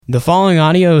The following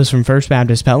audio is from First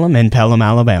Baptist Pelham in Pelham,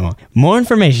 Alabama. More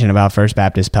information about First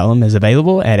Baptist Pelham is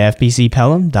available at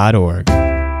fbcpelham.org. I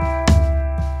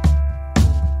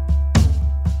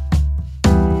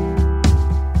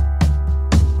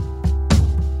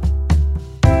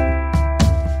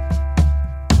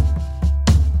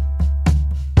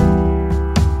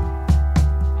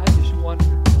just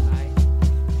wonder tonight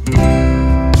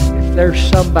if there's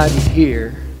somebody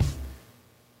here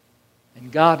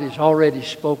God has already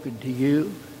spoken to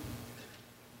you,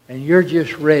 and you're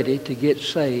just ready to get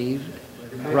saved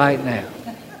right now.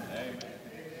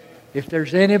 If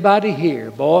there's anybody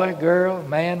here, boy, girl,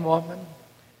 man, woman,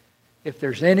 if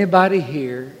there's anybody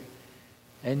here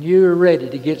and you're ready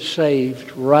to get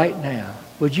saved right now,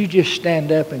 would you just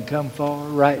stand up and come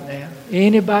forward right now?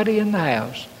 Anybody in the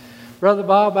house? Brother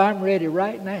Bob, I'm ready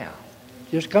right now.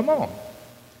 Just come on.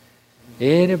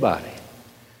 Anybody?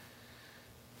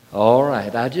 All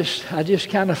right, I just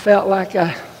kind of felt like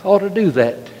I ought to do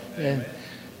that. And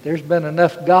there's been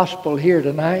enough gospel here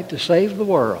tonight to save the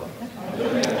world.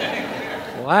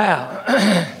 Wow.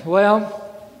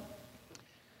 Well,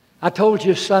 I told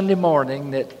you Sunday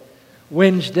morning that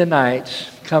Wednesday nights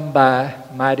come by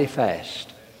mighty fast.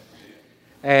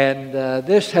 And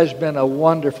this has been a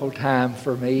wonderful time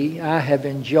for me. I have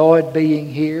enjoyed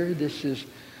being here. This is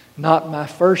not my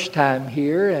first time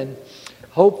here, and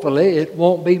hopefully it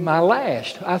won't be my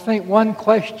last. I think one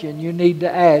question you need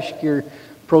to ask your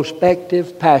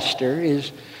prospective pastor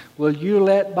is, will you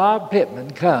let Bob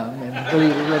Pittman come and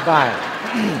lead a revival?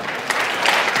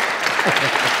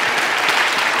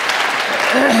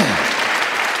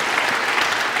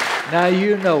 Now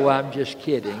you know I'm just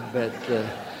kidding, but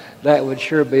that would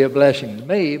sure be a blessing to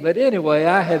me. But anyway,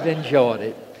 I have enjoyed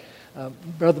it.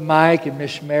 Brother Mike and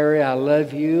Miss Mary, I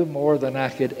love you more than I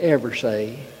could ever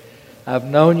say. I've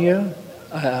known you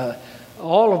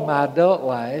all of my adult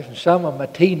life and some of my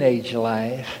teenage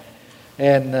life.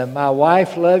 And my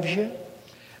wife loves you.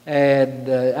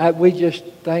 And we just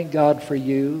thank God for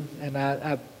you. And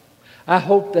I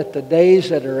hope that the days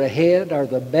that are ahead are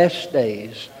the best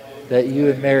days that you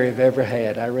and Mary have ever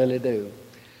had. I really do.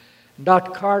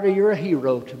 Dr. Carter, you're a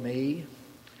hero to me.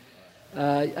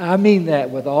 I mean that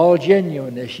with all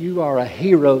genuineness. You are a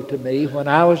hero to me. When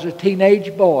I was a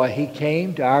teenage boy, he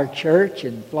came to our church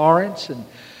in Florence and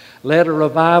led a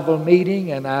revival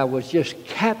meeting, and I was just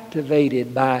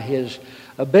captivated by his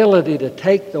ability to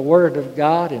take the Word of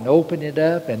God and open it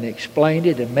up and explain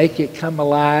it and make it come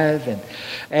alive.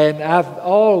 And I've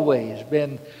always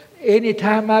been,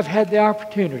 anytime I've had the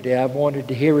opportunity, I've wanted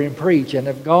to hear him preach, and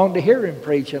have gone to hear him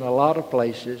preach in a lot of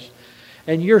places.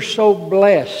 And you're so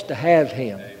blessed to have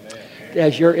him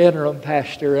as your interim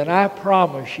pastor. And I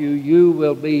promise you,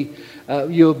 you'll be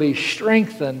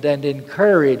strengthened and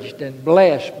encouraged and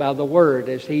blessed by the word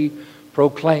as he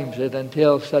proclaims it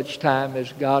until such time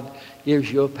as God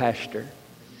gives you a pastor.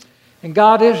 And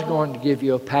God is going to give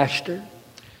you a pastor.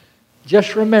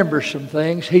 Just remember some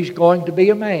things. He's going to be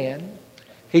a man.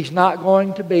 He's not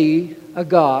going to be a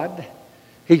God.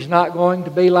 He's not going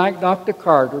to be like Dr.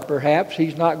 Carter, perhaps.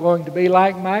 He's not going to be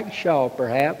like Mike Shaw,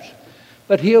 perhaps.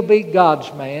 But he'll be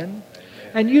God's man.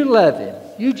 And you love him.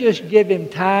 You just give him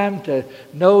time to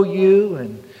know you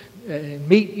and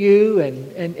meet you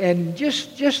and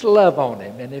just love on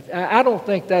him. And I don't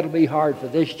think that'll be hard for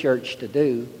this church to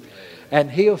do. And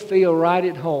he'll feel right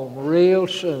at home real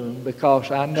soon,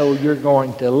 because I know you're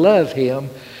going to love him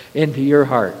into your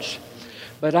hearts.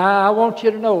 But I want you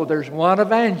to know there's one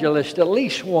evangelist, at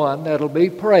least one, that'll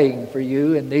be praying for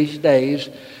you in these days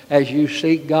as you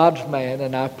seek God's man,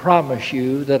 and I promise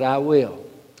you that I will.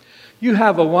 You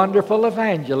have a wonderful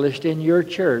evangelist in your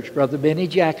church, Brother Benny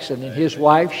Jackson and his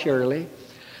wife Shirley.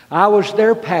 I was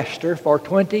their pastor for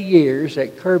 20 years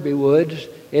at Kirby Woods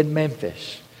in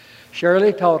Memphis.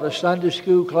 Shirley taught a Sunday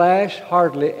school class,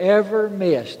 hardly ever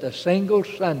missed a single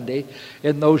Sunday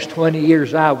in those 20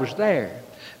 years I was there.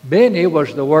 Benny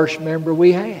was the worst member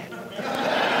we had.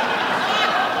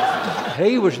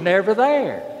 He was never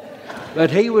there.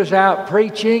 But he was out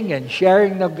preaching and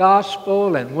sharing the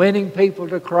gospel and winning people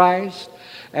to Christ.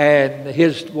 And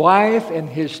his wife and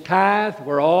his tithe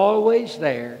were always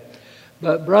there.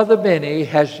 But Brother Benny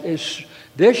is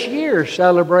this year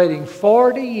celebrating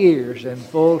 40 years in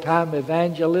full-time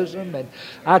evangelism. And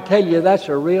I tell you, that's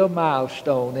a real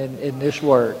milestone in this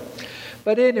work.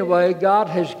 But anyway, God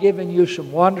has given you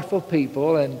some wonderful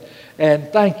people, and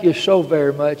thank you so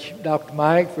very much, Dr.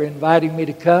 Mike, for inviting me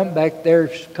to come back there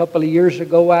a couple of years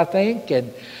ago, I think,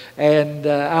 and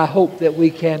I hope that we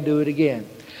can do it again.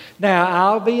 Now,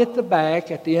 I'll be at the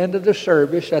back at the end of the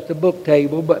service at the book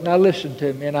table, but now listen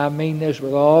to me, and I mean this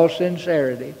with all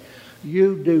sincerity.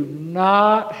 You do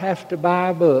not have to buy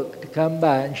a book to come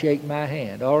by and shake my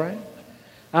hand, all right?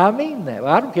 I mean that.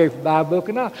 Well, I don't care if you buy a book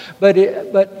or not.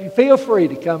 But feel free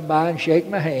to come by and shake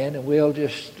my hand, and we'll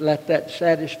just let that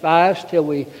satisfy us till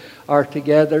we are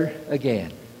together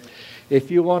again.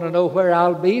 If you want to know where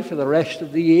I'll be for the rest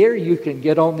of the year, you can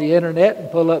get on the internet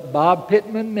and pull up Bob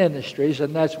Pittman Ministries,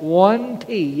 and that's 1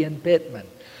 T in Pittman.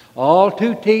 All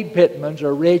 2 T'd Pittmans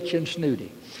are rich and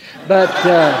snooty. But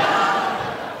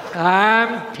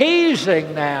I'm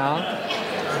teasing now.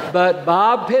 But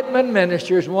Bob Pittman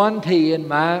Ministers, 1 T, and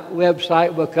my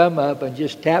website will come up, and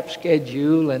just tap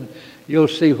schedule and you'll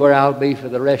see where I'll be for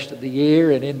the rest of the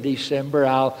year. And in December,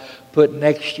 I'll put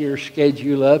next year's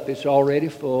schedule up. It's already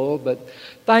full. But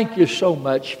thank you so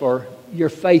much for your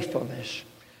faithfulness.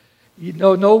 You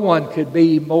know, no one could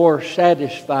be more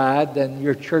satisfied than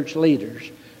your church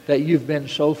leaders that you've been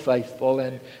so faithful,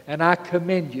 and I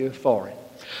commend you for it.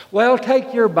 Well,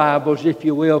 take your Bibles, if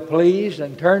you will, please,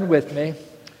 and turn with me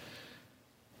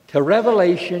to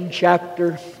Revelation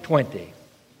chapter 20.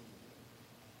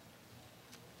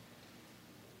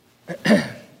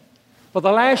 For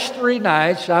the last 3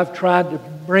 nights, I've tried to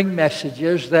bring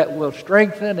messages that will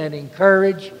strengthen and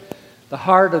encourage the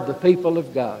heart of the people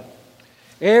of God.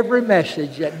 Every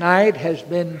message at night has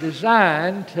been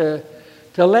designed to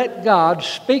let God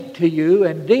speak to you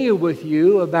and deal with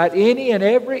you about any and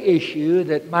every issue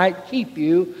that might keep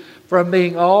you from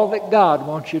being all that God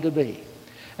wants you to be.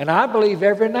 And I believe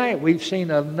every night we've seen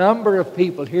a number of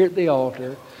people here at the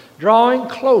altar drawing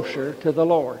closer to the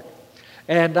Lord.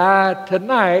 And I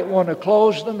tonight want to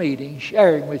close the meeting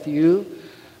sharing with you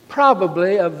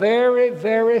probably a very,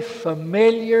 very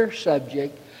familiar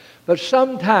subject, but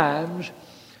sometimes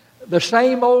the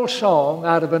same old song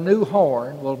out of a new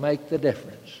horn will make the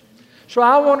difference. So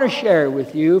I want to share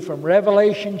with you from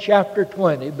Revelation chapter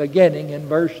 20, beginning in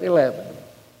verse 11.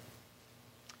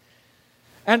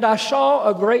 And I saw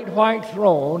a great white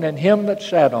throne, and him that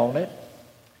sat on it,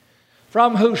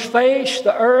 from whose face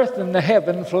the earth and the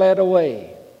heaven fled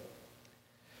away.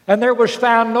 And there was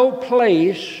found no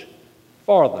place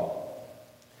for them.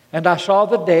 And I saw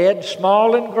the dead,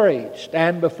 small and great,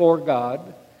 stand before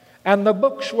God, and the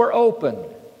books were opened.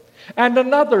 And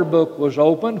another book was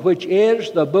opened, which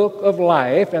is the book of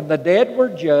life, and the dead were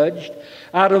judged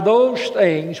out of those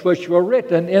things which were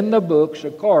written in the books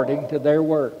according to their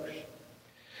works.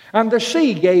 And the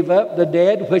sea gave up the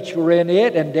dead which were in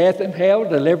it, and death and hell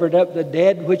delivered up the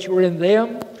dead which were in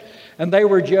them, and they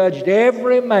were judged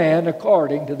every man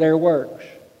according to their works.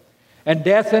 And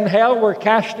death and hell were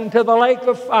cast into the lake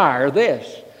of fire.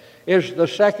 This is the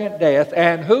second death,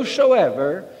 and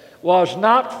whosoever was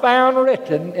not found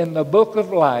written in the book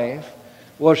of life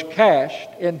was cast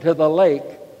into the lake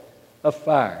of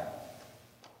fire.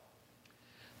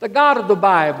 The God of the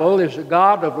Bible is a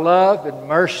God of love and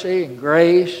mercy and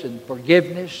grace and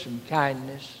forgiveness and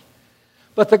kindness.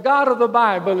 But the God of the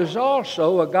Bible is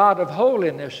also a God of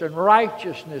holiness and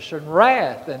righteousness and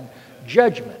wrath and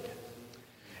judgment.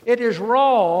 It is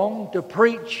wrong to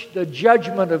preach the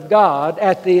judgment of God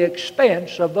at the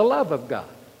expense of the love of God.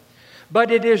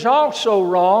 But it is also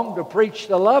wrong to preach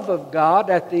the love of God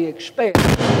at the expense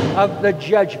of the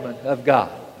judgment of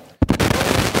God.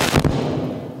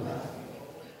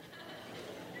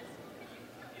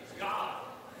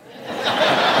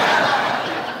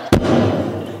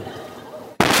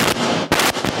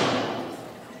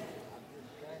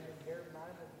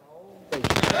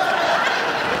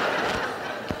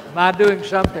 Am I doing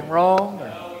something wrong? No,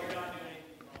 you're not doing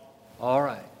anything wrong. All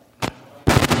right.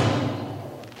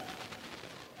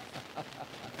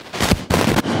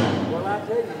 Well, I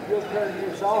tell you, if you'll turn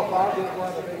this off, I'll get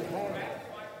one of these hands.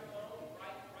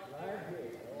 Right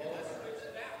here.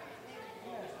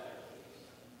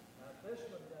 This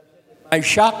one doesn't. It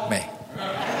shocked me.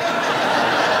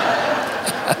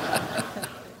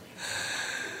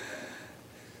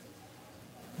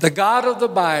 The God of the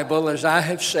Bible, as I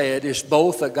have said, is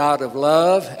both a God of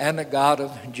love and a God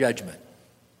of judgment.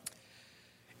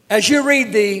 As you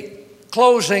read the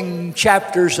closing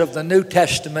chapters of the New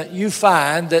Testament, you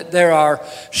find that there are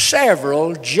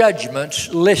several judgments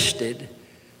listed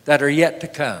that are yet to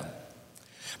come.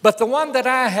 But the one that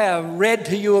I have read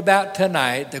to you about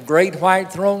tonight, the Great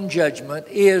White Throne Judgment,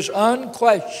 is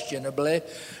unquestionably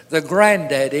the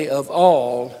granddaddy of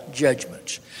all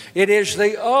judgments. It is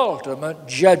the ultimate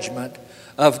judgment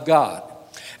of God.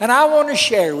 And I want to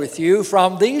share with you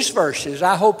from these verses,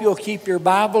 I hope you'll keep your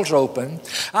Bibles open.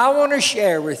 I want to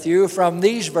share with you from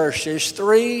these verses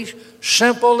 3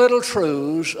 simple little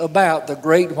truths about the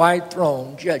Great White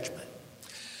Throne Judgment.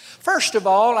 First of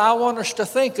all, I want us to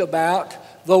think about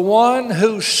the one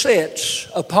who sits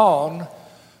upon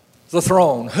the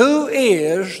throne? Who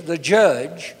is the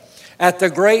judge at the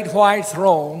great white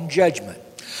throne judgment?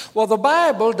 Well, the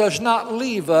Bible does not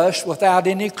leave us without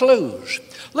any clues.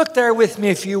 Look there with me,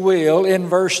 if you will, in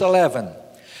verse 11.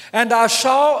 And I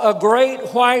saw a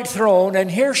great white throne, and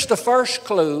here's the first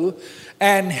clue,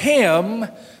 and him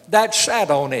that sat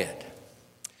on it.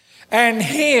 And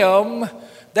him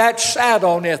that sat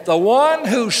on it. The one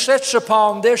who sits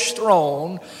upon this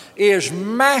throne is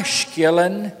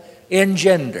masculine in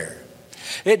gender.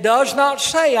 It does not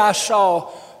say I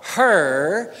saw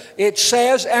her. It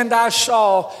says, and I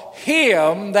saw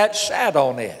him that sat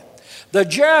on it. The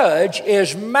judge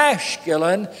is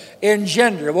masculine in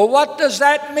gender. Well, what does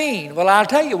that mean? Well, I'll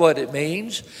tell you what it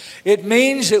means. It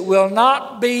means it will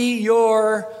not be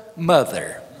your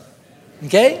mother.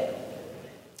 Okay?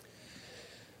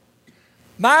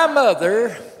 My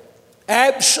mother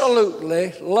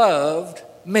absolutely loved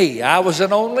me. I was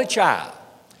an only child.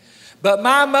 But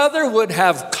my mother would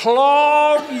have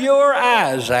clawed your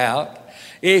eyes out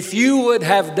if you would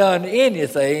have done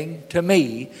anything to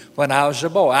me when I was a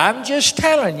boy. I'm just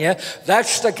telling you,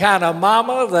 that's the kind of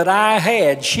mama that I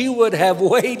had. She would have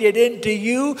waded into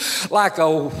you like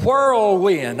a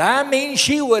whirlwind. I mean,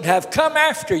 she would have come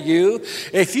after you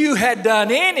if you had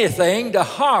done anything to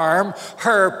harm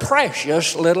her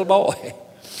precious little boy.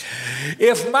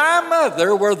 If my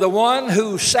mother were the one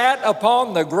who sat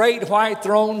upon the great white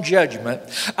throne judgment,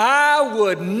 I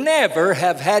would never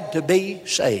have had to be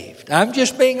saved. I'm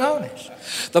just being honest.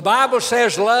 The Bible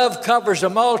says love covers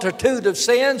a multitude of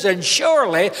sins, and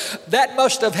surely that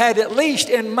must have had at least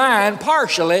in mind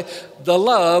partially the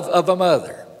love of a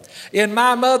mother. In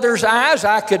my mother's eyes,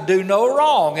 I could do no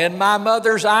wrong. In my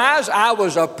mother's eyes, I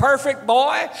was a perfect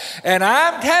boy. And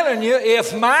I'm telling you,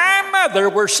 if my mother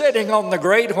were sitting on the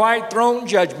great white throne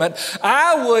judgment,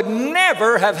 I would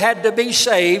never have had to be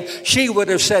saved. She would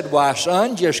have said, why,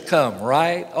 son, just come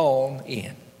right on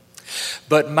in.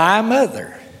 But my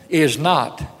mother is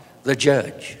not the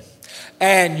judge.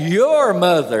 And your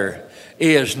mother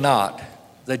is not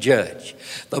the judge.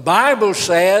 The Bible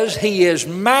says he is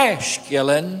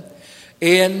masculine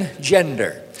in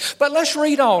gender. But let's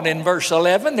read on in verse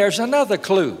 11. There's another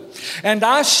clue. And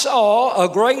I saw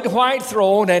a great white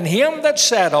throne and him that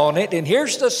sat on it. And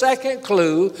here's the second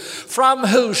clue. From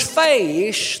whose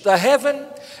face the heaven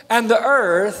and the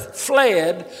earth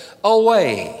fled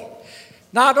away.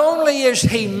 Not only is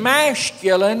he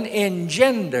masculine in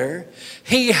gender,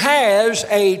 he has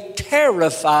a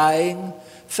terrifying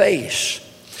face.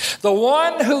 The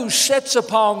one who sits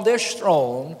upon this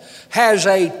throne has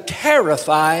a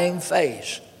terrifying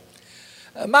face.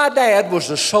 My dad was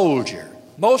a soldier.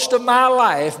 Most of my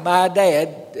life, my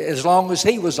dad, as long as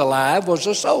he was alive, was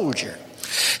a soldier.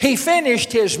 He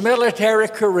finished his military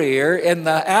career in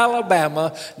the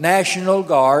Alabama National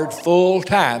Guard full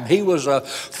time. He was a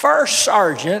first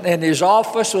sergeant, and his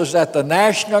office was at the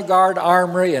National Guard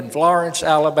Armory in Florence,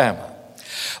 Alabama.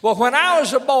 Well, when I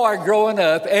was a boy growing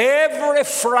up, every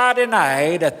Friday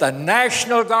night at the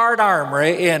National Guard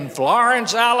Armory in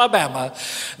Florence, Alabama,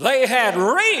 they had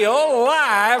real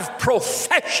live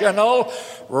professional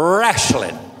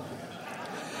wrestling.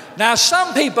 Now,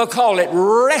 some people call it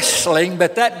wrestling,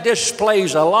 but that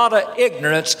displays a lot of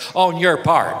ignorance on your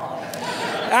part.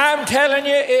 I'm telling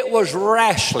you, it was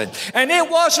wrestling. And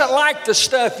it wasn't like the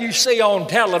stuff you see on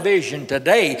television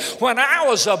today. When I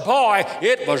was a boy,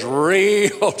 it was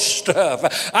real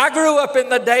stuff. I grew up in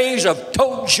the days of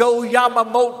Tojo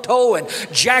Yamamoto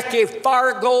and Jackie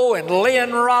Fargo and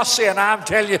Lynn Rossi, and I'm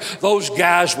telling you, those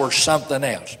guys were something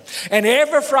else. And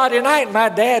every Friday night, my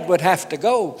dad would have to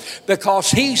go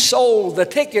because he sold the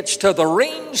tickets to the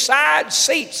ringside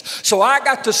seats. So I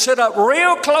got to sit up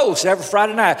real close every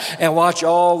Friday night and watch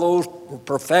all those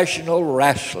professional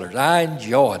wrestlers. I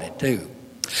enjoyed it too.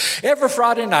 Every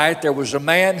Friday night there was a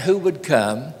man who would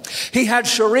come. He had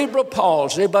cerebral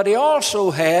palsy, but he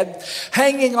also had,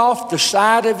 hanging off the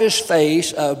side of his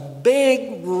face, a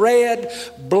big red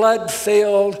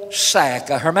blood-filled sac,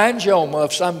 a hemangioma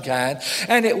of some kind.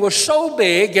 And it was so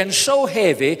big and so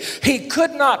heavy, he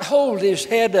could not hold his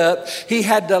head up. He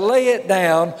had to lay it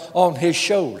down on his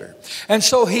shoulder. And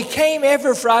so he came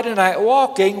every Friday night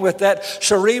walking with that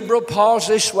cerebral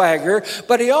palsy swagger,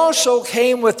 but he also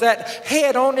came with that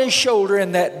head on his shoulder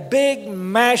and that big,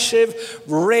 massive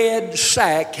red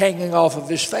sack hanging off of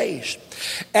his face.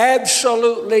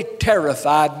 Absolutely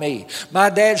terrified me. My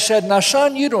dad said, now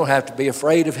son, you don't have to be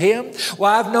afraid of him.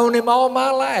 Well, I've known him all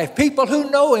my life. People who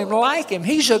know him like him.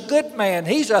 He's a good man.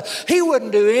 He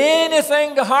wouldn't do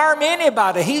anything to harm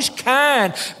anybody. He's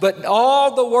kind. But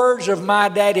all the words of my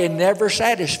daddy never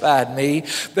satisfied me,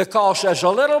 because as a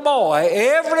little boy,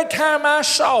 every time I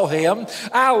saw him,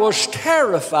 I was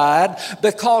terrified,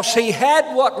 because he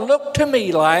had what looked to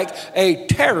me like a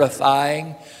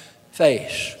terrifying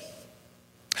face.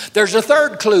 There's a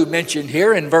third clue mentioned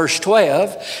here in verse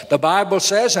 12. The Bible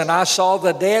says, and I saw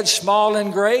the dead, small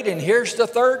and great, and here's the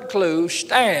third clue,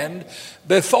 stand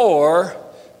before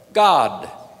God.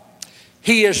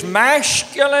 He is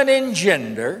masculine in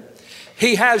gender.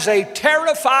 He has a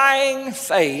terrifying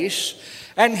face,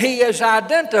 and he is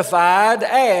identified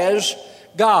as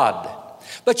God.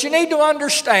 But you need to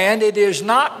understand, it is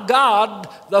not God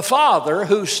the Father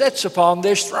who sits upon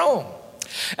this throne.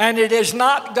 And it is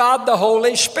not God the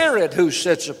Holy Spirit who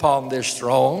sits upon this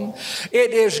throne.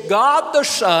 It is God the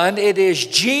Son. It is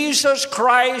Jesus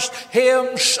Christ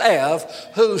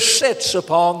himself who sits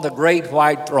upon the great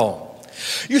white throne.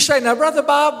 You say, now, Brother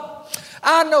Bob,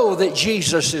 I know that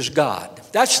Jesus is God.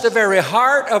 That's the very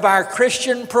heart of our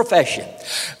Christian profession.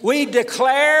 We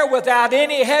declare without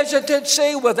any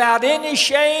hesitancy, without any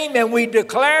shame, and we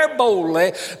declare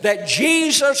boldly that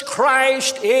Jesus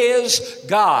Christ is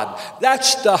God.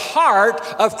 That's the heart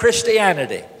of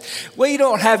Christianity. We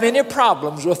don't have any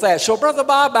problems with that. So, Brother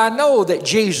Bob, I know that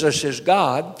Jesus is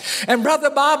God. And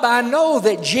Brother Bob, I know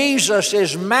that Jesus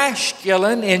is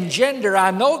masculine in gender.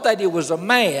 I know that he was a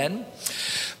man.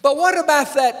 But what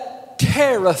about that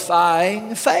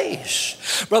terrifying face?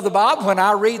 Brother Bob, when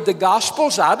I read the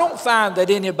Gospels, I don't find that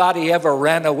anybody ever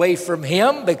ran away from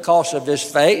him because of his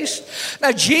face.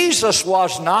 Now, Jesus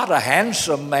was not a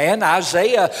handsome man.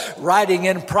 Isaiah, writing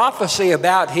in prophecy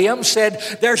about him, said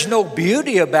there's no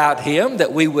beauty about him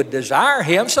that we would desire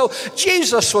him. So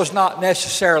Jesus was not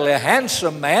necessarily a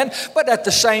handsome man, but at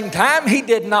the same time, he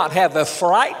did not have a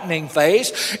frightening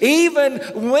face. Even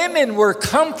women were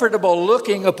comfortable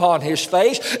looking upon his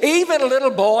face. Even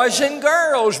little boys and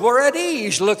girls were at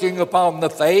ease looking upon the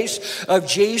face of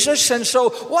Jesus. And so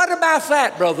what about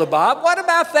that, Brother Bob? What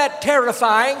about that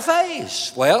terrifying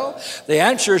face? Well, the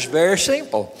answer is very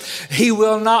simple. He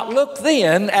will not look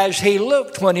then as he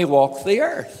looked when he walked the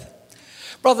earth.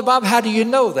 Brother Bob, how do you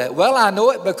know that? Well, I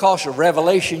know it because of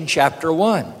Revelation chapter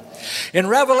 1. In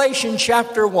Revelation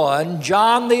chapter 1,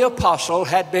 John the Apostle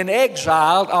had been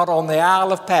exiled out on the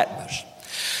Isle of Patmos.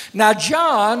 Now,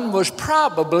 John was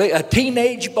probably a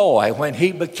teenage boy when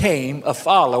he became a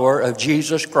follower of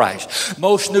Jesus Christ.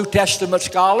 Most New Testament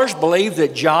scholars believe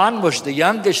that John was the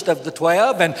youngest of the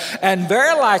 12 and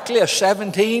very likely a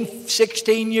 17,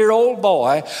 16-year-old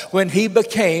boy when he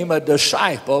became a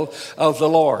disciple of the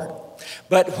Lord.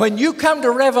 But when you come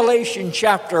to Revelation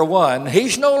chapter 1,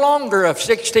 he's no longer a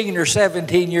 16 or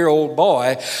 17-year-old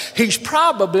boy. He's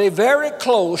probably very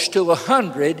close to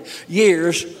 100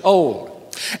 years old.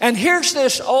 And here's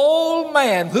this old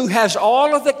man who has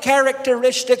all of the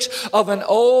characteristics of an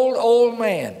old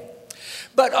man.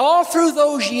 But all through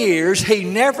those years, he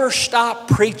never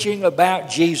stopped preaching about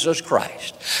Jesus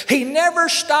Christ. He never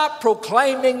stopped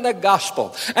proclaiming the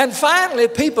gospel. And finally,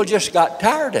 people just got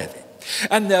tired of it.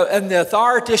 And the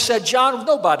authorities said, John,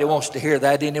 nobody wants to hear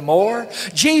that anymore.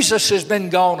 Jesus has been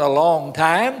gone a long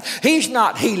time. He's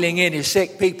not healing any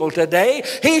sick people today.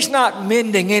 He's not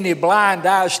mending any blind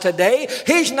eyes today.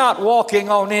 He's not walking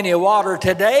on any water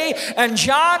today. And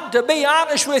John, to be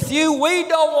honest with you, we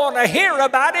don't want to hear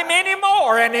about him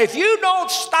anymore. And if you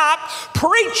don't stop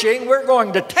preaching, we're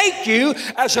going to take you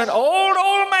as an old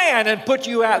man and put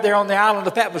you out there on the island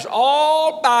of Patmos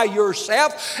all by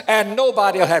yourself, and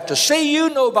nobody will have to see you,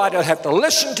 nobody will have to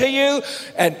listen to you.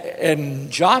 And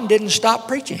John didn't stop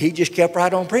preaching. He just kept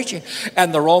right on preaching.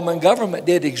 And the Roman government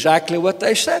did exactly what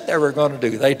they said they were going to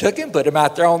do. They took him, put him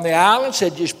out there on the island,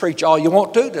 said just preach all you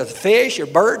want to the fish or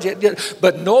birds,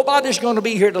 but nobody's going to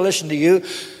be here to listen to you.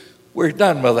 We're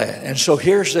done with that. And so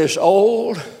here's this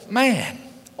old man,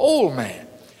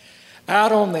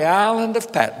 out on the island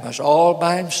of Patmos all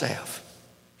by himself.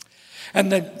 And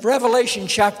the Revelation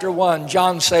chapter 1,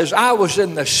 John says, I was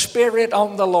in the Spirit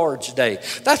on the Lord's day.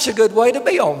 That's a good way to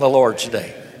be on the Lord's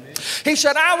day. He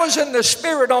said, I was in the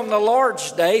Spirit on the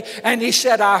Lord's day, and he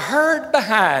said, I heard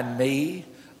behind me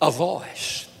a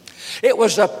voice. It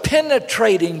was a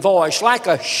penetrating voice, like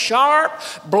a sharp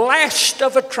blast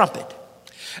of a trumpet.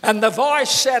 And the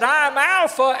voice said, I'm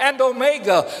Alpha and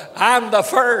Omega. I'm the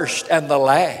first and the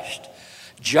last.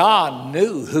 John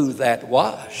knew who that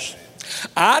was.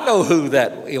 I know who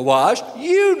that was.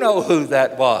 You know who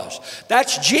that was.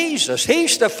 That's Jesus.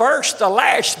 He's the first, the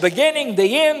last, beginning,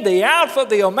 the end, the Alpha,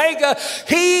 the Omega.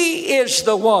 He is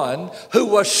the one who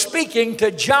was speaking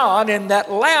to John in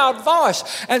that loud voice.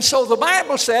 And so the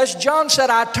Bible says, John said,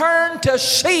 I turned to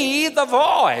see the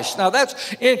voice. Now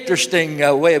that's an interesting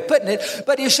way of putting it.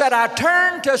 But he said, I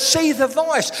turned to see the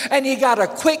voice. And he got a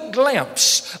quick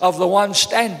glimpse of the one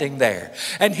standing there.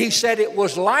 And he said it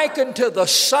was likened to the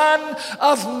Son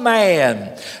of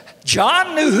Man.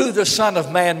 John knew who the Son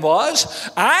of Man was.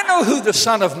 I know who the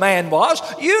Son of Man was.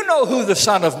 You know who the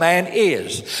Son of Man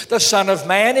is. The Son of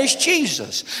Man is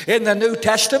Jesus. In the New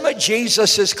Testament,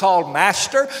 Jesus is called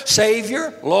Master,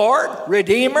 Savior, Lord,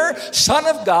 Redeemer, Son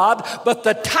of God. But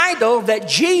the title that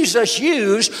Jesus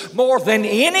used more than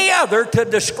any other to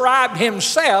describe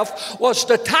himself was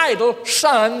the title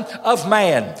Son of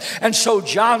Man. And so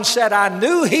John said, I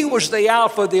knew he was the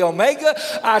Alpha, the Omega.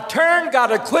 I turned,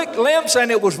 got a quick glimpse,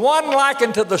 and it was one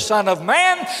likened to the Son of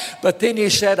Man. But then he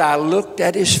said, I looked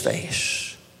at his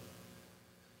face.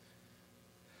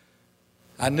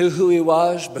 I knew who he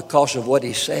was because of what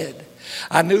he said.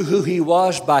 I knew who he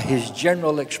was by his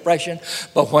general expression.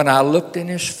 But when I looked in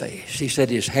his face, he said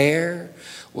his hair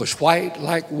was white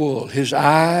like wool. His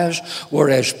eyes were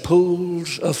as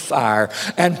pools of fire.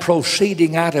 And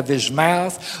proceeding out of his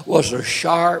mouth was a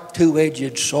sharp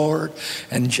two-edged sword.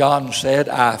 And John said,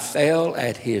 I fell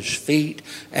at his feet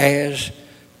as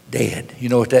dead. You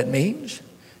know what that means?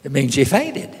 It means he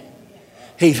fainted.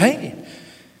 He fainted.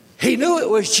 He knew it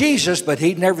was Jesus, but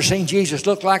he'd never seen Jesus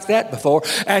look like that before.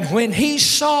 And when he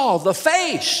saw the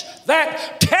face,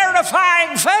 that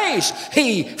terrifying face,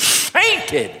 he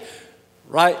fainted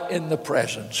right in the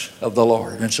presence of the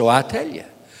Lord. And so I tell you,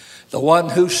 the one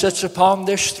who sits upon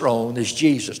this throne is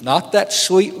Jesus. Not that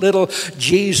sweet little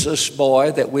Jesus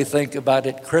boy that we think about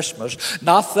at Christmas.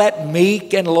 Not that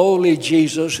meek and lowly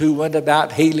Jesus who went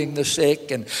about healing the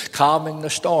sick and calming the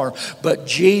storm. But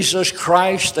Jesus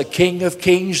Christ, the King of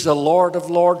Kings, the Lord of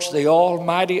Lords, the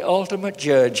Almighty ultimate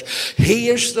Judge. He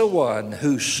is the one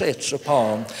who sits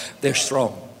upon this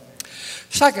throne.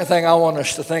 Second thing I want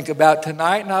us to think about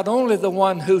tonight, not only the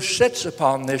one who sits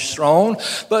upon this throne,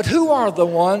 but who are the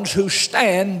ones who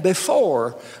stand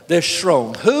before this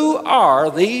throne? Who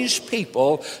are these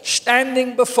people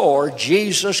standing before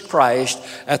Jesus Christ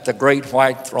at the great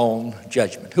white throne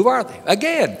judgment? Who are they?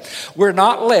 Again, we're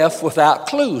not left without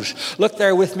clues. Look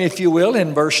there with me, if you will,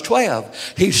 in verse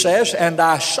 12. He says, and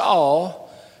I saw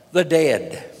the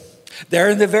dead. There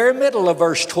in the very middle of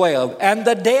verse 12, and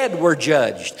the dead were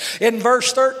judged. In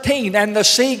verse 13, and the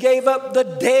sea gave up the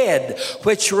dead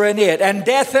which were in it, and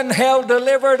death and hell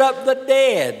delivered up the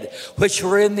dead which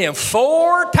were in them.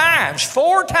 Four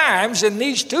times in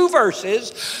these two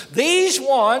verses, these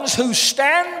ones who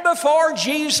stand before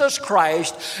Jesus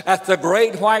Christ at the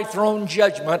great white throne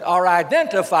judgment are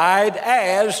identified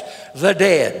as the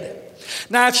dead.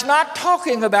 Now, it's not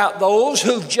talking about those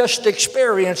who've just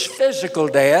experienced physical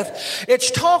death.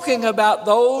 It's talking about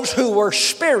those who were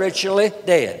spiritually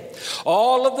dead.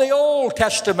 All of the Old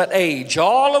Testament age,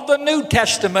 all of the New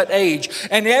Testament age,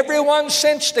 and everyone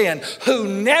since then who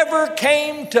never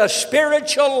came to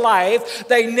spiritual life,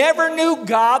 they never knew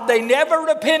God, they never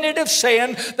repented of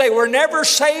sin, they were never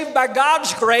saved by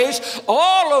God's grace,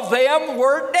 all of them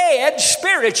were dead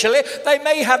spiritually. They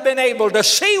may have been able to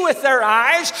see with their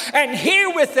eyes and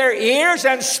hear with their ears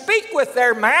and speak with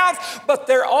their mouth, but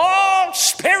they're all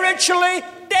spiritually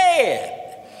dead.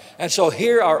 And so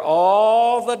here are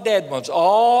all the dead ones,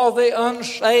 all the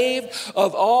unsaved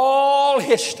of all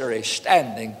history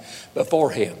standing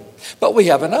before him. But we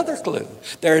have another clue.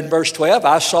 There in verse 12,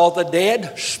 I saw the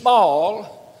dead,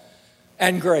 small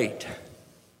and great.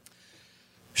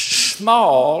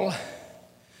 Small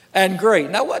and great.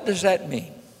 Now what does that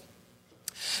mean?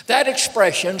 That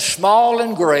expression, small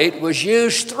and great, was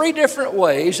used three different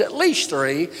ways, at least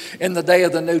three, in the day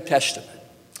of the New Testament.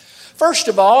 First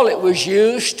of all, it was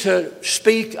used to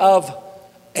speak of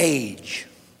age.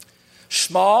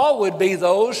 Small would be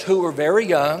those who were very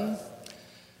young.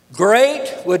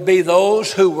 Great would be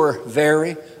those who were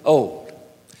very old.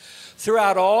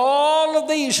 Throughout all of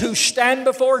these who stand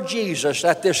before Jesus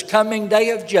at this coming day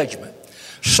of judgment,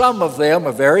 some of them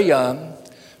are very young,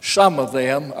 some of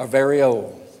them are very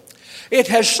old. It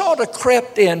has sort of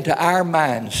crept into our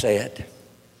mindset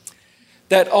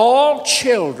that all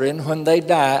children, when they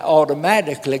die,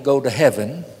 automatically go to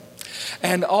heaven,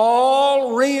 and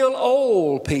all real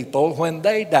old people, when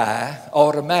they die,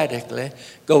 automatically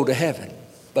go to heaven.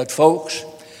 But folks,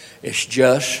 it's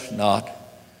just not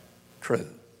true.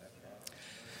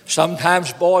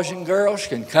 Sometimes boys and girls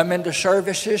can come into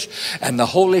services and the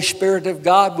Holy Spirit of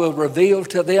God will reveal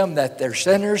to them that they're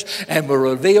sinners and will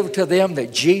reveal to them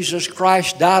that Jesus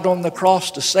Christ died on the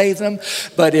cross to save them.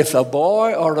 But if a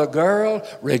boy or a girl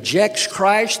rejects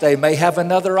Christ, they may have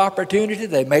another opportunity.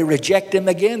 They may reject Him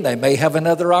again. They may have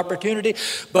another opportunity.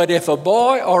 But if a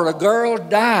boy or a girl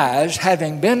dies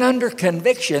having been under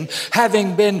conviction,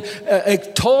 having been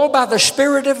told by the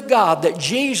Spirit of God that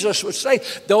Jesus would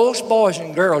save, those boys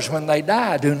and girls, when they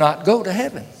die, do not go to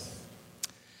heaven.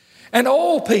 And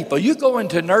old people, you go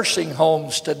into nursing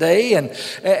homes today, and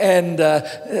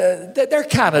they're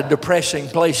kind of depressing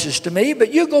places to me,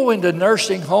 but you go into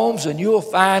nursing homes and you'll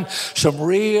find some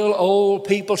real old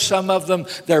people. Some of them,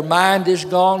 their mind is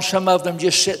gone. Some of them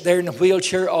just sit there in a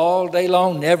wheelchair all day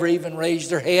long, never even raise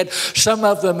their head. Some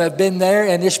of them have been there,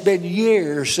 and it's been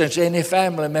years since any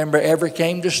family member ever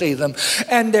came to see them.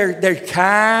 And they're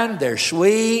kind, they're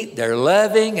sweet, they're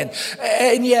loving,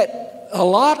 and yet a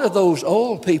lot of those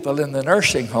old people in the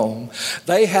nursing home,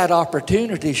 they had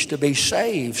opportunities to be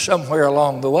saved somewhere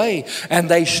along the way. And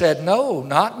they said, no,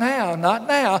 not now, not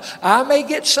now. I may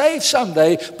get saved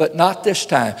someday, but not this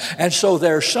time. And so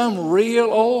there are some real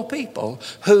old people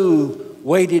who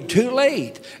waited too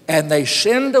late, and they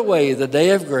sinned away the day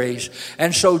of grace.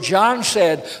 And so John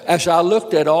said, as I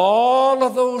looked at all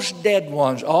of those dead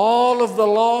ones, all of the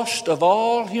lost of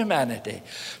all humanity,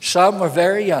 some were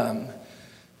very young,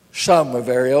 some were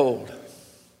very old.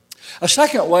 A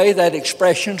second way that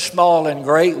expression, small and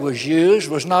great, was used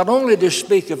was not only to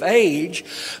speak of age,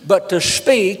 but to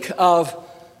speak of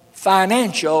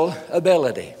financial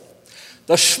ability.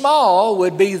 The small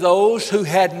would be those who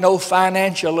had no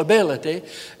financial ability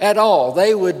at all.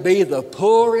 They would be the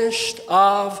poorest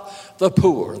of the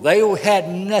poor. They had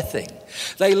nothing.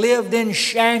 They lived in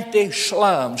shanty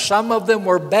slums. Some of them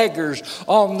were beggars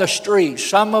on the streets.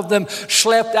 Some of them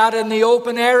slept out in the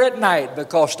open air at night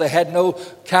because they had no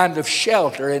kind of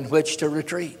shelter in which to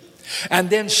retreat. And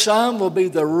then some will be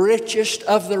the richest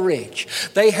of the rich.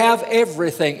 They have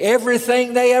everything.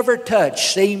 Everything they ever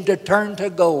touched seemed to turn to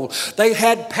gold. They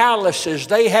had palaces.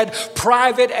 They had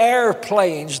private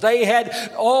airplanes. They had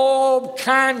all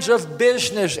kinds of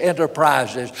business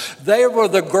enterprises. They were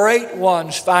the great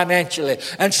ones financially.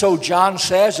 And so John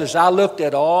says, as I looked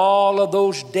at all of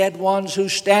those dead ones who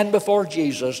stand before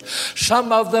Jesus,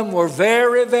 some of them were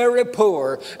very, very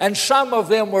poor, and some of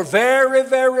them were very,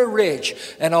 very rich,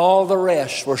 and all the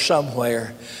rest were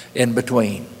somewhere in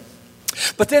between.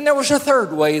 But then there was a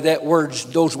third way that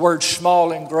those words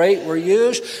small and great were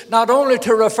used, not only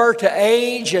to refer to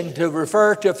age and to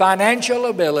refer to financial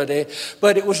ability,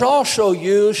 but it was also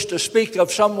used to speak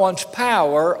of someone's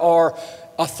power or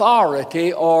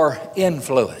authority or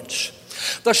influence.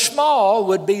 The small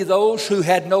would be those who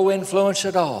had no influence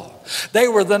at all. They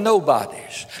were the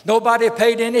nobodies. Nobody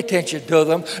paid any attention to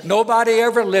them. Nobody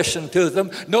ever listened to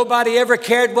them. Nobody ever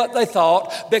cared what they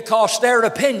thought because their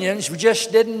opinions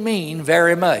just didn't mean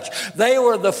very much. They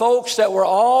were the folks that were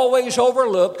always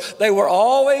overlooked. They were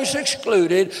always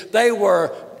excluded. They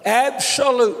were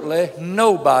absolutely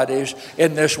nobodies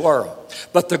in this world.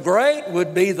 But the great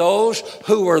would be those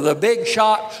who were the big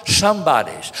shot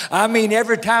somebodies. I mean,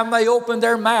 every time they opened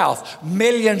their mouth,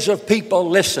 millions of people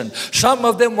listened. Some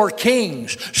of them were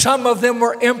kings. Some of them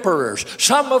were emperors.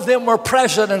 Some of them were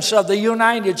presidents of the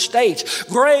United States.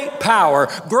 Great power,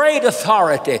 great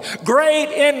authority, great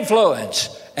influence.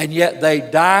 And yet they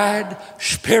died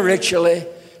spiritually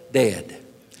dead.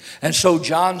 And so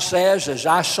John says, as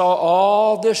I saw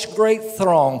all this great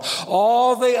throng,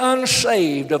 all the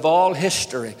unsaved of all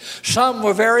history, some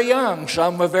were very young,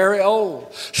 some were very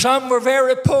old, some were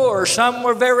very poor, some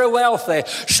were very wealthy,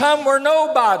 some were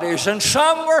nobodies, and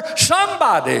some were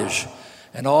somebodies,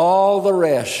 and all the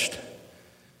rest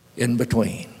in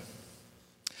between.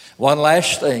 One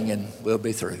last thing and we'll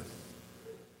be through.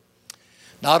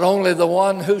 Not only the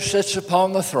one who sits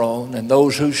upon the throne and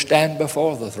those who stand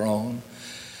before the throne,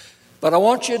 but I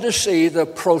want you to see the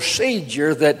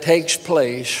procedure that takes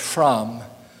place from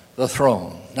the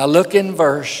throne. Now look in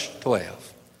verse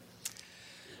 12.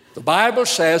 The Bible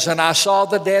says, and I saw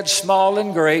the dead, small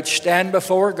and great, stand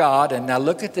before God. And now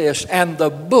look at this. And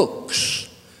the books,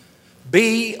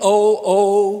 B-O-O-K-S,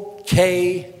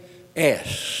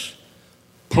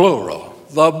 plural,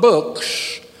 the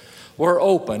books were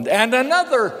opened. And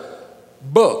another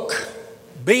book,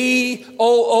 B-O-O-K,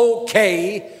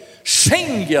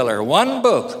 singular, one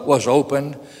book was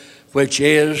opened, which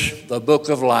is the book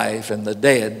of life, and the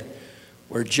dead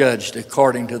were judged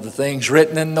according to the things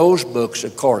written in those books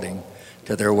according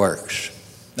to their works.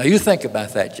 Now you think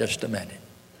about that just a minute.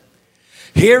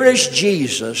 Here is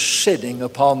Jesus sitting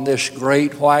upon this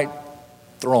great white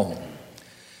throne.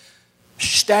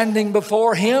 Standing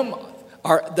before him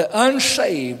are the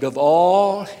unsaved of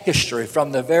all history,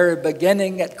 from the very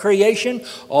beginning at creation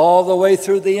all the way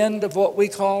through the end of what we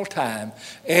call time.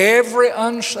 Every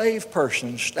unsaved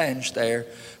person stands there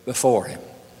before him.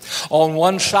 On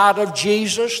one side of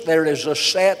Jesus, there is a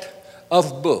set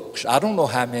of books. I don't know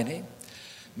how many.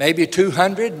 Maybe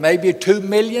 200, maybe 2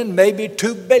 million, maybe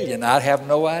 2 billion. I have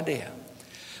no idea.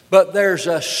 But there's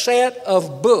a set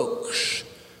of books,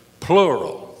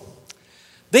 plural.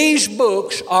 These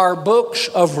books are books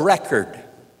of record.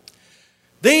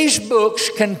 These books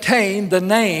contain the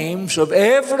names of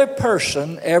every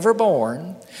person ever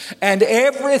born and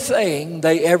everything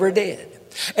they ever did.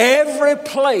 Every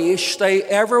place they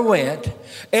ever went,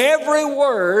 every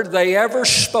word they ever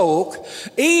spoke,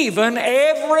 even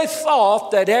every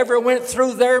thought that ever went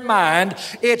through their mind,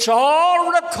 it's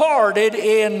all recorded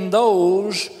in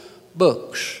those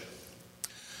books.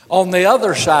 On the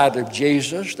other side of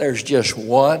Jesus, there's just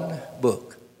one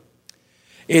book.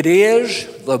 It is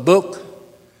the book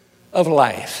of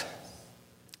life.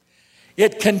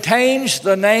 It contains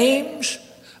the names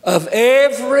of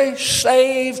every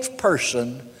saved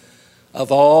person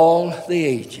of all the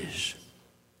ages.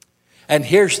 And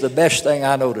here's the best thing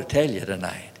I know to tell you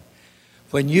tonight.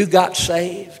 When you got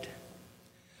saved,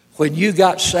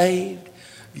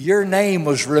 your name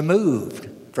was removed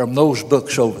from those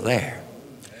books over there.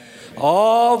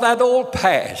 All that old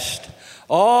past,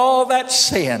 all that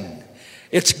sin,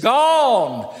 it's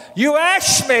gone. You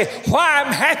ask me why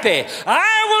I'm happy.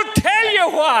 I will tell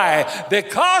you why.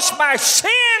 Because my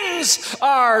sins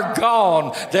are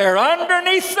gone. They're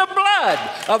underneath the blood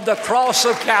of the cross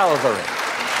of Calvary.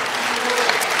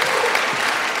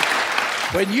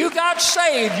 When you got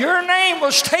saved, your name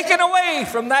was taken away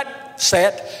from that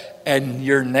set, and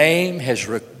your name has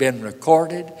been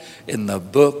recorded in the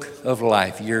book of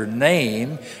life. Your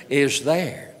name is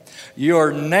there.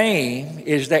 Your name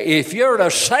is there. If you're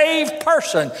a saved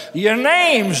person, your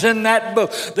name's in that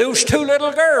book. Those 2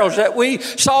 little girls that we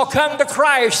saw come to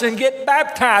Christ and get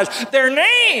baptized, their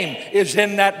name is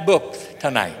in that book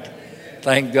tonight.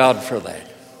 Thank God for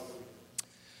that.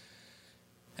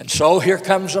 And so here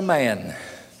comes a man,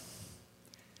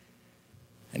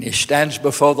 and he stands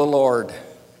before the Lord.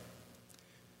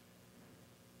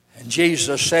 And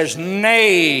Jesus says,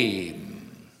 "Name."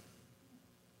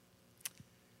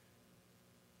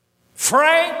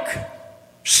 Frank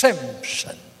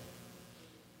Simpson.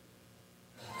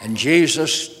 And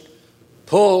Jesus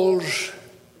pulls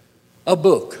a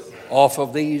book off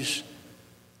of these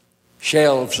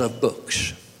shelves of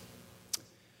books.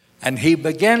 And he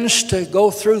begins to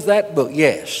go through that book.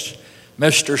 Yes,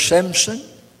 Mr. Simpson,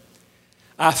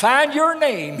 I find your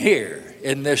name here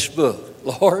in this book.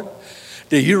 Lord,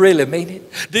 do you really mean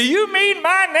it? Do you mean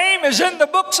my name is in the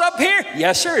books up here?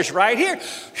 Yes, sir, it's right here.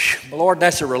 Lord,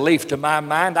 that's a relief to my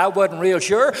mind. I wasn't real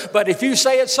sure, but if you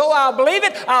say it so, I'll believe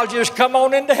it. I'll just come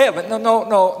on into heaven.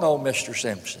 No, Mr.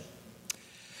 Simpson.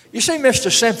 You see,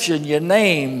 Mr. Simpson, your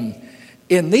name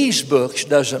in these books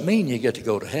doesn't mean you get to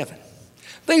go to heaven.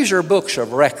 These are books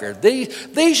of record.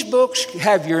 These books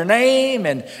have your name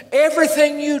and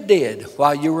everything you did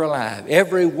while you were alive.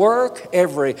 Every work,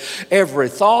 every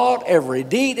thought, every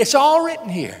deed, it's all written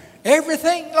here.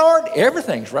 Everything, Lord,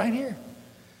 everything's right here.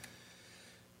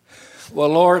 Well,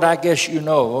 Lord, I guess you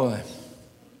know.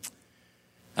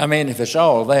 If it's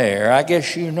all there, I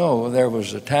guess you know there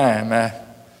was a time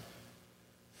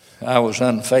I was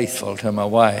unfaithful to my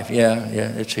wife. Yeah,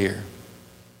 it's here.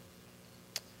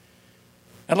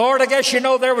 And Lord, I guess you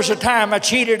know there was a time I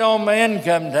cheated on my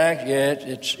income tax. Yeah,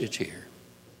 it's here.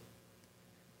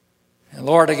 And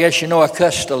Lord, I guess you know I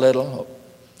cussed a little.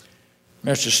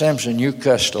 Mr. Simpson, you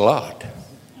cussed a lot.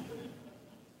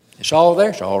 It's all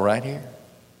there. It's all right here.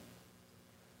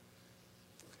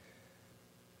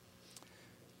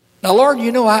 Now, Lord,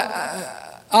 you know,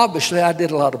 obviously I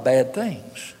did a lot of bad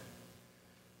things.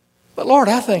 But Lord,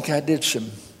 I think I did some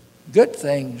good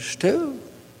things too.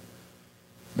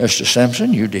 Mr.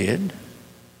 Simpson, you did.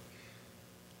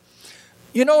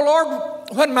 You know, Lord,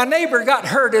 when my neighbor got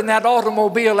hurt in that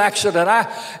automobile accident,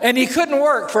 and he couldn't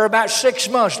work for about 6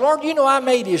 months. Lord, you know I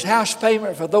made his house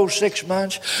payment for those 6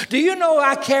 months. Do you know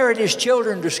I carried his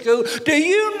children to school? Do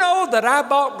you know that I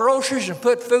bought groceries and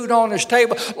put food on his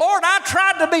table? Lord, I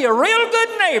tried to be a real good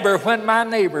neighbor when my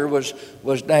neighbor was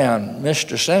down.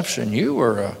 Mr. Simpson, you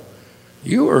were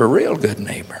a real good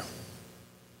neighbor.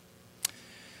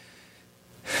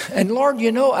 And Lord,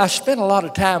 you know, I spent a lot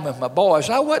of time with my boys.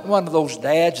 I wasn't one of those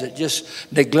dads that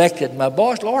just neglected my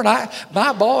boys. Lord,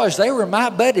 my boys, they were my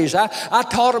buddies. I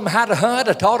taught them how to hunt.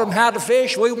 I taught them how to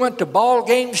fish. We went to ball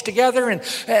games together. And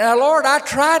Lord, I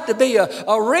tried to be a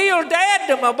real dad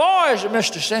to my boys. And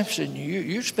Mr. Simpson,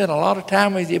 you spent a lot of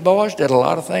time with your boys, did a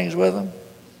lot of things with them.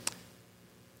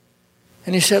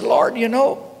 And he said, Lord, you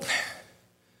know,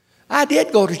 I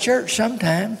did go to church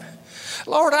sometime.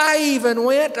 Lord, I even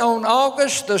went on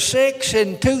August the 6th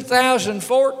in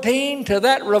 2014 to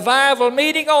that revival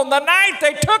meeting on the night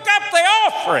they took up the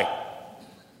offering.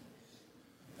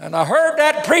 And I heard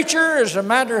that preacher, as a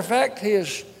matter of fact, he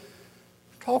is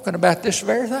talking about this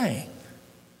very thing.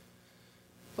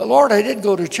 But Lord, I did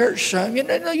go to church some. You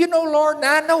know, Lord,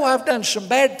 I know I've done some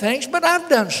bad things, but I've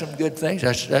done some good things.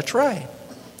 That's right.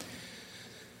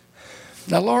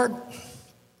 Now, Lord,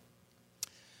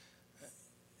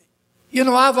 you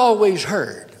know, I've always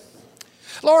heard,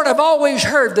 Lord, I've always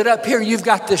heard that up here you've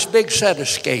got this big set of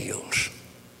scales.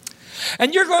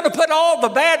 And you're going to put all the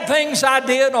bad things I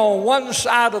did on one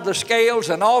side of the scales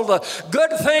and all the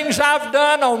good things I've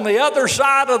done on the other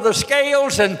side of the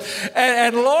scales. And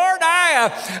Lord,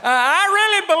 I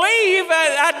really believe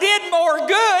I did more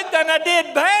good than I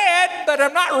did bad, but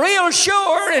I'm not real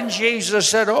sure. And Jesus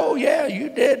said, oh, yeah, you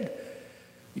did.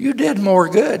 You did more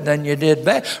good than you did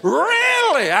bad.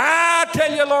 Really? I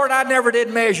tell you, Lord, I never did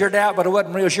measure it out, but I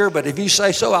wasn't real sure. But if you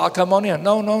say so, I'll come on in.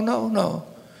 No.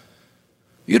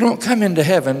 You don't come into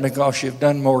heaven because you've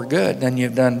done more good than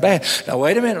you've done bad. Now,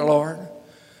 wait a minute, Lord.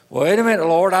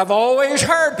 I've always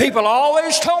heard, people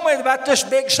always told me about this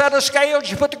big set of scales.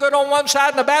 You put the good on one side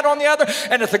and the bad on the other.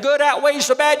 And if the good outweighs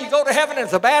the bad, you go to heaven. And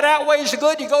if the bad outweighs the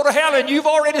good, you go to hell. And you've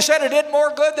already said it did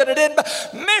more good than it did bad.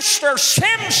 Mr.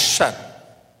 Simpson,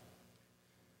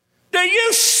 do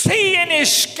you see any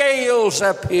scales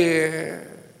up here?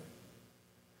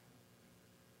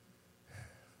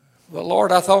 Well,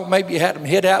 Lord, I thought maybe you had them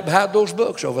hid out behind those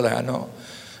books over there.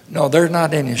 No, there's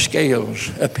not any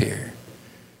scales up here,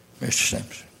 Mr.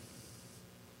 Simpson.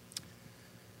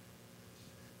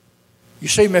 You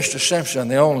see, Mr. Simpson,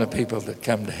 the only people that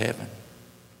come to heaven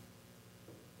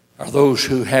are those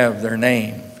who have their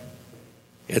name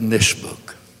in this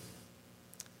book.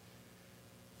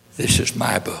 This is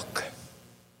my book.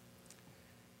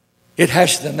 It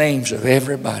has the names of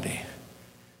everybody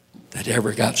that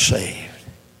ever got saved.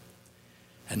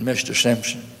 And Mr.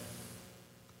 Simpson,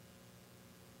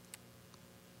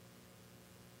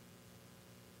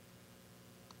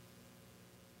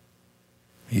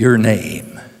 your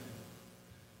name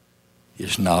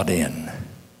is not in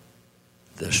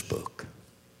this book.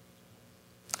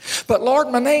 But Lord,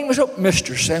 my name is up.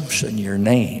 Mr. Simpson, your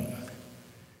name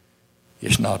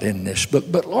is not in this book.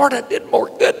 But Lord, I did more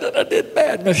good than I did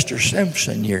bad. Mr.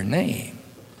 Simpson, your name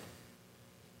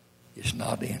is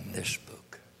not in this book.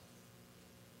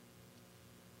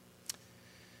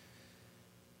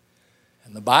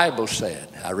 And the Bible said,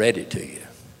 I read it to you,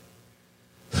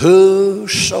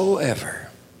 whosoever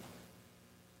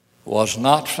was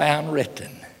not found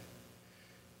written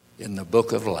in the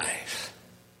book of life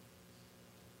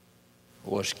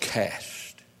was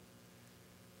cast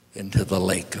into the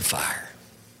lake of fire.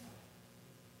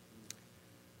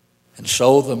 And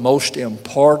so the most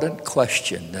important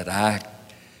question that I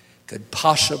could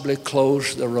possibly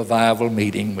close the revival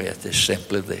meeting with is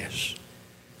simply this: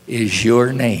 is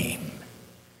your name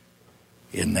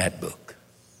in that book?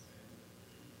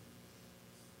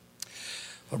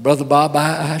 Well, Brother Bob,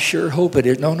 I sure hope it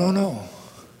is. No.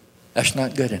 That's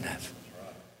not good enough.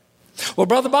 Well,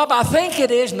 Brother Bob, I think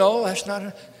it is. No, that's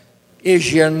not.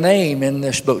 Is your name in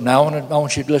this book? Now, I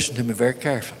want you to listen to me very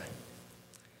carefully.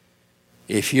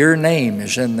 If your name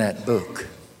is in that book,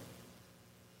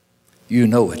 you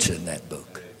know it's in that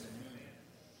book.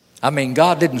 I mean,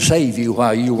 God didn't save you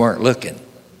while you weren't looking.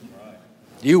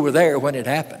 You were there when it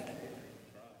happened.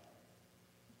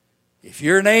 If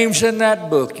your name's in that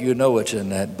book, you know it's in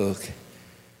that book.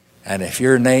 And if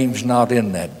your name's not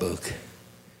in that book,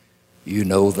 you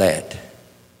know that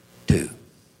too.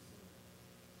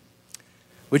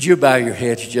 Would you bow your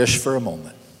heads just for a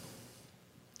moment?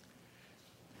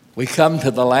 We come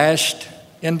to the last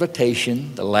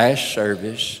invitation, the last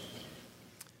service.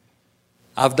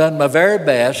 I've done my very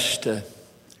best to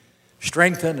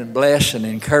strengthen and bless and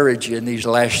encourage you in these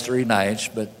last 3 nights,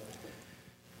 but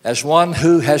as one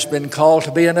who has been called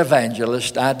to be an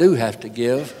evangelist, I do have to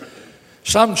give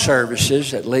some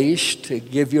services at least to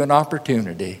give you an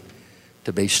opportunity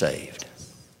to be saved.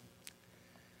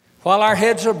 While our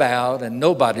heads are bowed and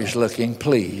nobody's looking,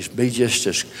 please be just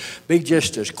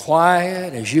as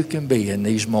quiet as you can be in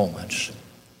these moments.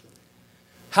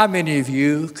 How many of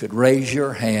you could raise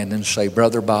your hand and say,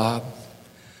 Brother Bob,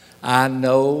 I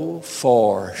know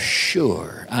for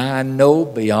sure, I know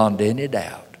beyond any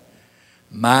doubt,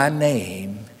 my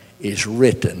name is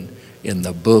written in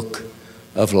the book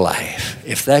of life.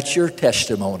 If that's your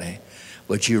testimony,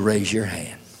 would you raise your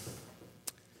hand?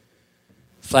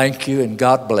 Thank you and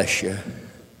God bless you,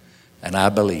 and I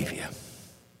believe you.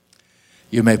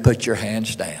 You may put your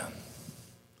hands down.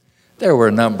 There were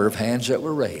a number of hands that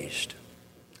were raised.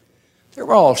 There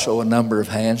were also a number of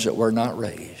hands that were not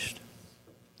raised.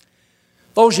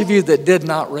 Those of you that did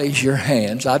not raise your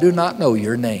hands, I do not know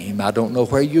your name. I don't know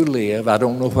where you live. I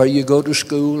don't know where you go to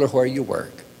school or where you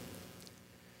work.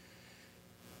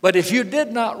 But if you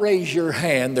did not raise your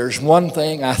hand, there's one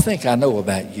thing I think I know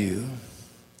about you.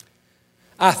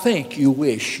 I think you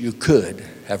wish you could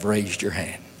have raised your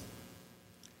hand.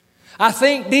 I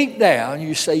think deep down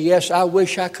you say, yes, I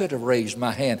wish I could have raised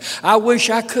my hand. I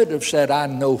wish I could have said, I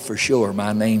know for sure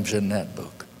my name's in that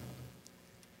book.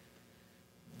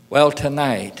 Well,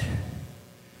 tonight,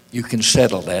 you can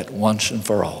settle that once and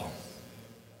for all.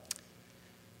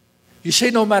 You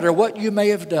see, no matter what you may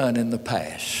have done in the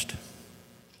past,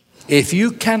 if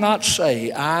you cannot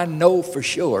say, I know for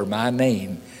sure my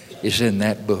name is in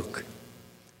that book,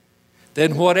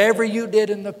 then whatever you did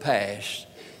in the past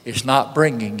is not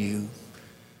bringing you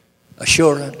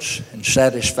assurance and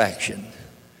satisfaction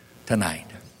tonight.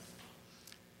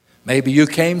 Maybe you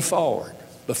came forward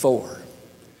before.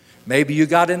 Maybe you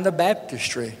got in the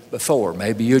baptistry before.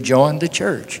 Maybe you joined the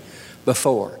church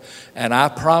before. And I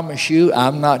promise you,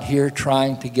 I'm not here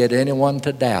trying to get anyone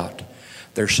to doubt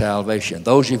their salvation.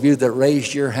 Those of you that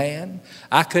raised your hand,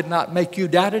 I could not make you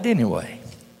doubt it anyway.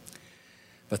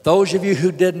 But those of you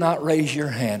who did not raise your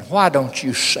hand, why don't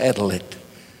you settle it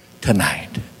tonight?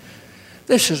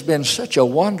 This has been such a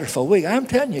wonderful week. I'm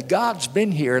telling you, God's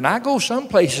been here. And I go some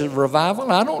places of revival,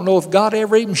 and I don't know if God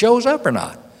ever even shows up or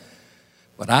not.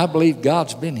 But I believe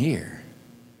God's been here.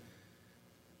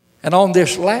 And on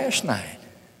this last night,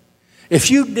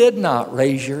 if you did not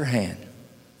raise your hand,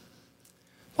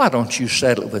 why don't you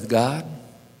settle it with God?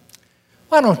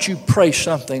 Why don't you pray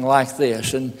something like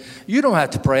this? And you don't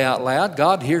have to pray out loud.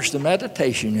 God hears the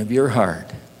meditation of your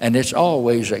heart, and it's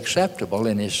always acceptable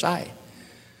in His sight.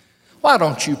 Why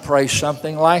don't you pray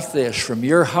something like this from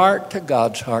your heart to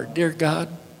God's heart? Dear God,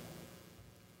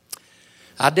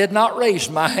 I did not raise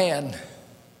my hand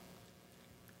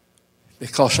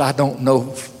because I don't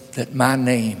know that my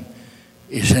name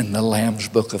is in the Lamb's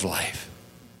Book of Life.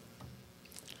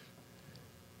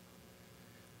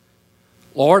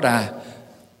 Lord, I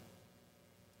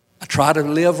try to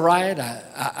live right.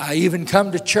 I even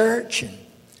come to church.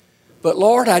 But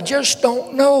Lord, I just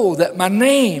don't know that my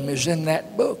name is in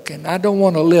that book. And I don't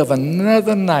want to live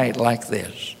another night like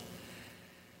this.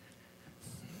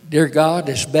 Dear God,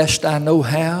 as best I know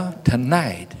how,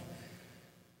 tonight,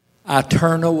 I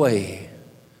turn away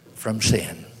from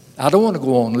sin. I don't want to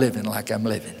go on living like I'm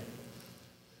living.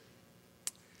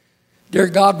 Dear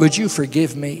God, would you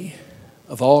forgive me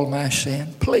of all my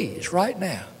sin? Please, right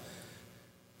now.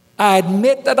 I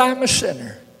admit that I'm a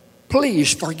sinner.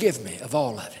 Please forgive me of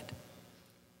all of it.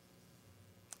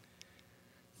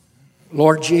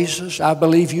 Lord Jesus, I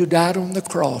believe you died on the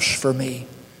cross for me.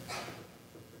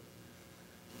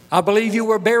 I believe you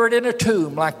were buried in a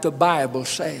tomb like the Bible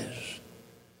says.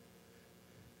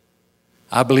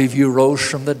 I believe you rose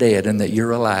from the dead and that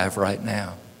you're alive right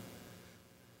now.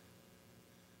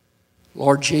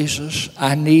 Lord Jesus,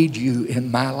 I need you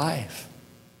in my life.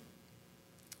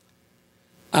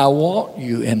 I want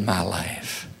you in my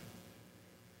life.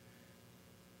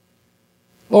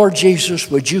 Lord Jesus,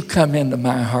 would you come into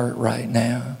my heart right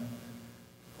now,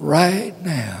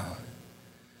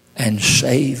 and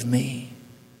save me?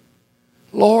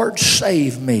 Lord,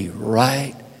 save me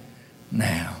right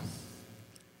now.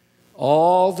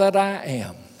 All that I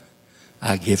am,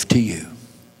 I give to you.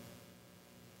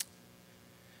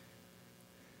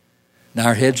 Now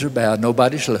our heads are bowed.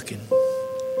 Nobody's looking.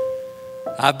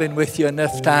 I've been with you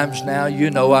enough times now.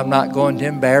 You know I'm not going to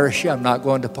embarrass you. I'm not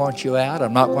going to point you out.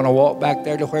 I'm not going to walk back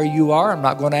there to where you are. I'm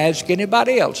not going to ask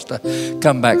anybody else to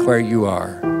come back where you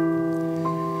are.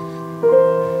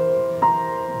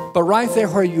 But right there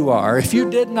where you are, if you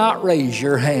did not raise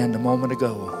your hand a moment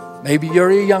ago, maybe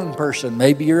you're a young person,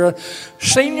 maybe you're a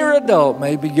senior adult,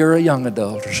 maybe you're a young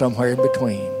adult or somewhere in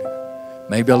between,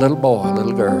 maybe a little boy, a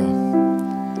little girl.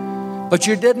 But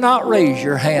you did not raise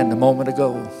your hand a moment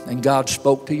ago, and God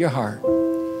spoke to your heart.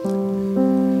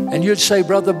 And you'd say,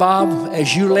 Brother Bob,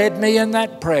 as you led me in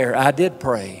that prayer, I did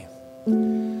pray.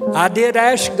 I did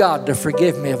ask God to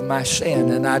forgive me of my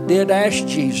sin, and I did ask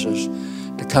Jesus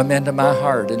to come into my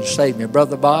heart and save me.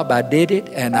 Brother Bob, I did it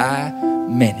and I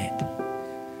meant it.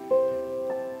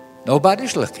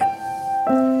 Nobody's looking.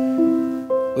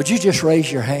 Would you just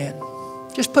raise your hand?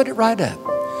 Just put it right up.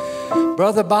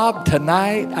 Brother Bob,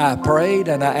 tonight I prayed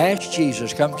and I asked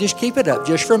Jesus, come, just keep it up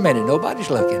just for a minute.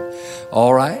 Nobody's looking.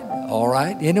 All right, all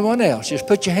right. Anyone else? Just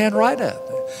put your hand right up.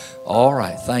 All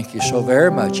right, thank you so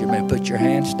very much. You may put your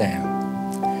hands down.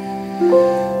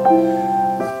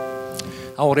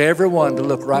 I want everyone to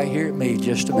look right here at me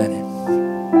just a minute.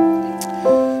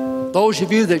 Those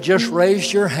of you that just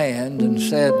raised your hand and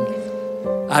said,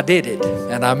 I did it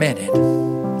and I meant it.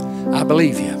 I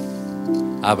believe you.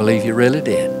 I believe you really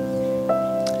did.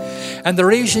 And the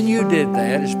reason you did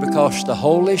that is because the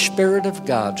Holy Spirit of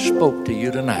God spoke to you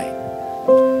tonight.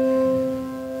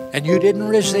 And you didn't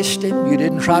resist Him. You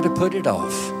didn't try to put it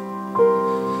off.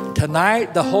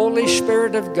 Tonight, the Holy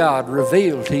Spirit of God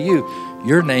revealed to you,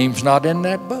 your name's not in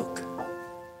that book.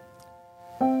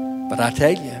 But I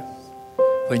tell you,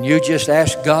 when you just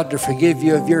asked God to forgive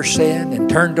you of your sin and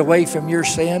turned away from your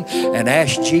sin and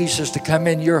asked Jesus to come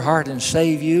in your heart and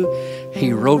save you,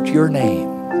 He wrote your name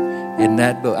in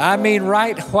that book. I mean,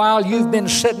 right while you've been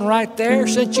sitting right there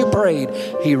since you prayed,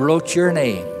 He wrote your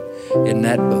name in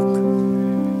that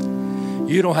book.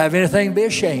 You don't have anything to be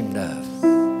ashamed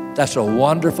of. That's a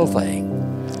wonderful thing.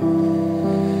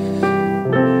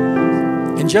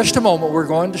 In just a moment, we're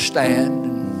going to stand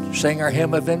and sing our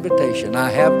hymn of invitation.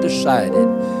 I have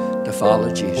decided to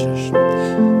follow Jesus.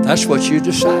 That's what you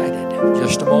decided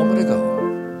just a moment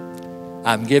ago.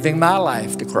 I'm giving my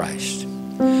life to Christ.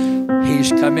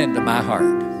 He's come into my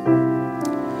heart.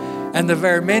 And the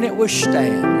very minute we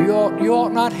stand, you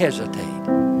ought not hesitate.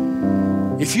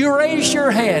 If you raised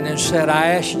your hand and said, I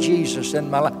asked Jesus in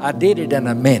my life, I did it in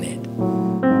a minute.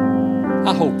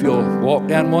 I hope you'll walk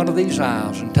down one of these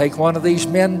aisles and take one of these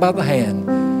men by the hand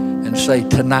and say,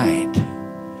 tonight,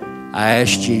 I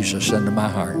asked Jesus into my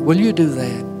heart. Will you do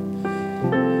that?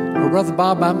 Well, Brother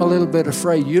Bob, I'm a little bit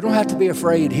afraid. You don't have to be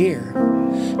afraid here.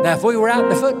 Now, if we were out in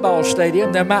the football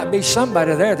stadium, there might be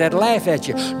somebody there that'd laugh at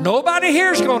you. Nobody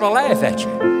here is going to laugh at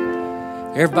you.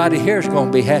 Everybody here is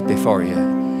going to be happy for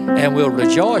you and will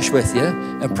rejoice with you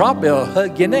and probably will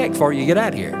hug your neck before you get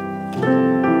out of here.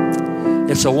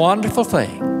 It's a wonderful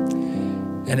thing.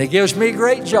 And it gives me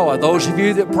great joy. Those of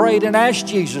you that prayed and asked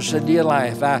Jesus into your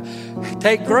life, I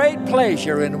take great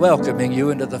pleasure in welcoming you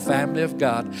into the family of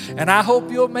God. And I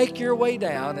hope you'll make your way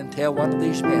down and tell one of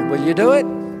these men. Will you do it?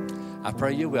 I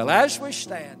pray you will. As we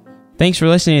stand. Thanks for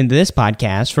listening to this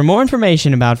podcast. For more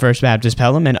information about First Baptist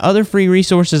Pelham and other free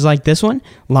resources like this one,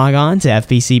 log on to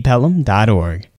fbcpelham.org.